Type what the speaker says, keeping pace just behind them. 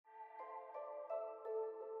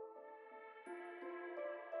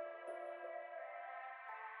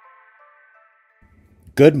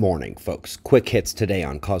Good morning, folks. Quick hits today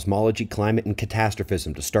on cosmology, climate, and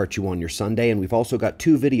catastrophism to start you on your Sunday, and we've also got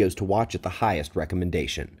two videos to watch at the highest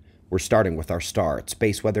recommendation. We're starting with our star at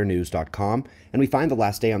spaceweathernews.com, and we find the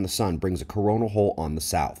last day on the sun brings a coronal hole on the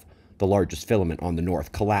south. The largest filament on the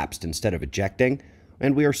north collapsed instead of ejecting,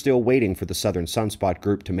 and we are still waiting for the southern sunspot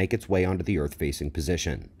group to make its way onto the Earth-facing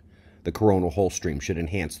position. The coronal hole stream should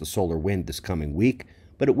enhance the solar wind this coming week,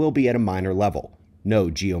 but it will be at a minor level. No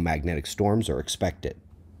geomagnetic storms are expected.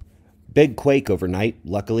 Big quake overnight,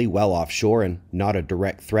 luckily well offshore and not a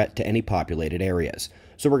direct threat to any populated areas.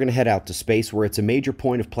 So we're going to head out to space where it's a major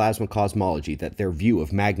point of plasma cosmology that their view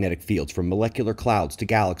of magnetic fields from molecular clouds to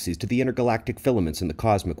galaxies to the intergalactic filaments in the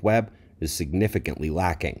cosmic web is significantly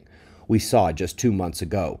lacking. We saw just 2 months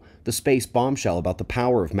ago the space bombshell about the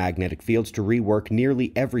power of magnetic fields to rework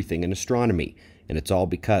nearly everything in astronomy, and it's all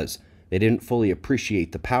because they didn't fully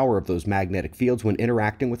appreciate the power of those magnetic fields when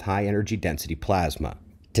interacting with high energy density plasma.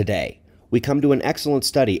 Today, we come to an excellent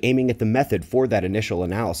study aiming at the method for that initial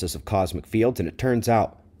analysis of cosmic fields, and it turns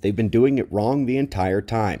out they've been doing it wrong the entire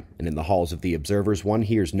time, and in the halls of the observers one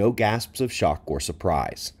hears no gasps of shock or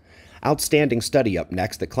surprise. Outstanding study up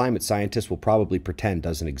next that climate scientists will probably pretend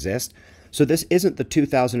doesn't exist. So this isn't the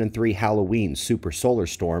 2003 Halloween super solar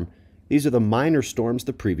storm. These are the minor storms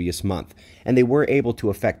the previous month, and they were able to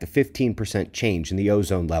affect a 15% change in the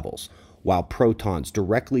ozone levels. While protons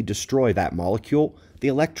directly destroy that molecule, the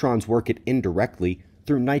electrons work it indirectly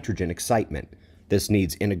through nitrogen excitement. This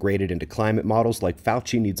needs integrated into climate models like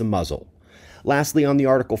Fauci needs a muzzle. Lastly, on the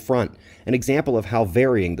article front, an example of how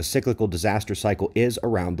varying the cyclical disaster cycle is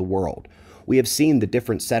around the world. We have seen the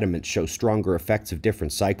different sediments show stronger effects of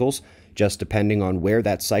different cycles, just depending on where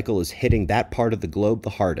that cycle is hitting that part of the globe the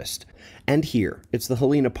hardest. And here, it's the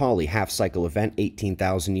Helena Pauli half-cycle event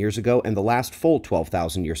 18,000 years ago and the last full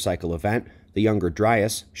 12,000-year cycle event, the Younger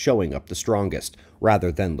Dryas, showing up the strongest,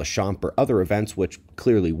 rather than Lechamp or other events which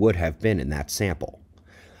clearly would have been in that sample.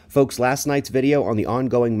 Folks, last night's video on the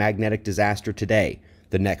ongoing magnetic disaster today,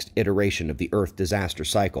 the next iteration of the Earth disaster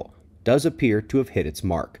cycle, does appear to have hit its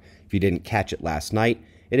mark. If you didn't catch it last night,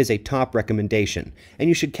 it is a top recommendation, and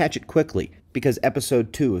you should catch it quickly because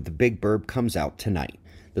episode 2 of The Big Burb comes out tonight.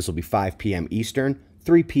 This will be 5 p.m. Eastern,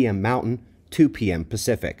 3 p.m. Mountain, 2 p.m.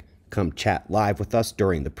 Pacific. Come chat live with us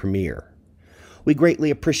during the premiere. We greatly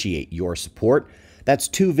appreciate your support. That's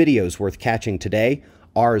 2 videos worth catching today,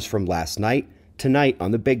 ours from last night, tonight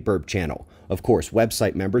on the Big Burb channel. Of course,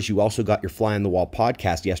 website members, you also got your Fly on the Wall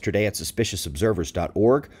podcast yesterday at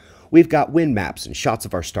suspiciousobservers.org. We've got wind maps and shots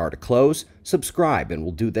of our star to close. Subscribe, and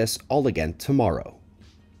we'll do this all again tomorrow.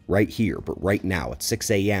 Right here, but right now at 6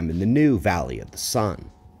 a.m. in the new Valley of the Sun.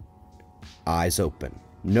 Eyes open.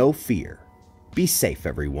 No fear. Be safe,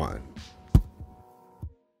 everyone.